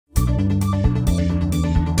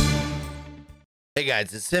Hey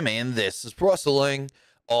guys, it's Timmy, and this is Pro Wrestling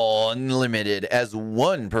Unlimited. As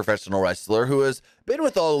one professional wrestler who has been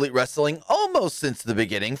with All Elite Wrestling almost since the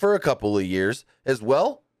beginning for a couple of years, as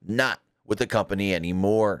well, not with the company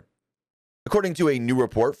anymore. According to a new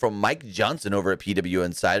report from Mike Johnson over at PWU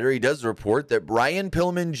Insider, he does report that Brian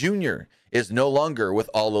Pillman Jr. is no longer with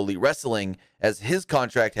All Elite Wrestling as his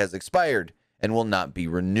contract has expired and will not be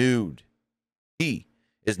renewed. He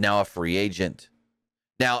is now a free agent.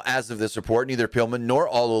 Now, as of this report, neither Pillman nor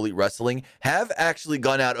All Elite Wrestling have actually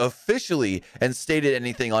gone out officially and stated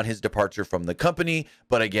anything on his departure from the company.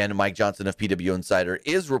 But again, Mike Johnson of PWU Insider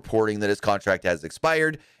is reporting that his contract has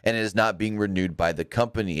expired and it is not being renewed by the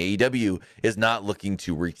company. AEW is not looking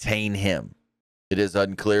to retain him. It is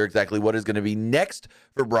unclear exactly what is going to be next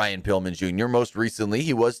for Brian Pillman Jr. Most recently,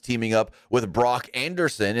 he was teaming up with Brock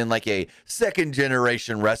Anderson in like a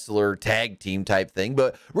second-generation wrestler tag team type thing,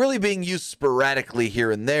 but really being used sporadically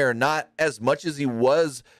here and there, not as much as he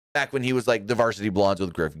was back when he was like the Varsity Blondes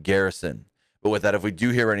with Griff Garrison. But with that, if we do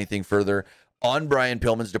hear anything further on Brian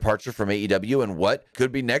Pillman's departure from AEW and what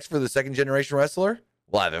could be next for the second-generation wrestler,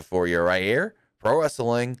 we'll have it for you right here. Pro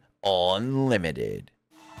Wrestling Unlimited.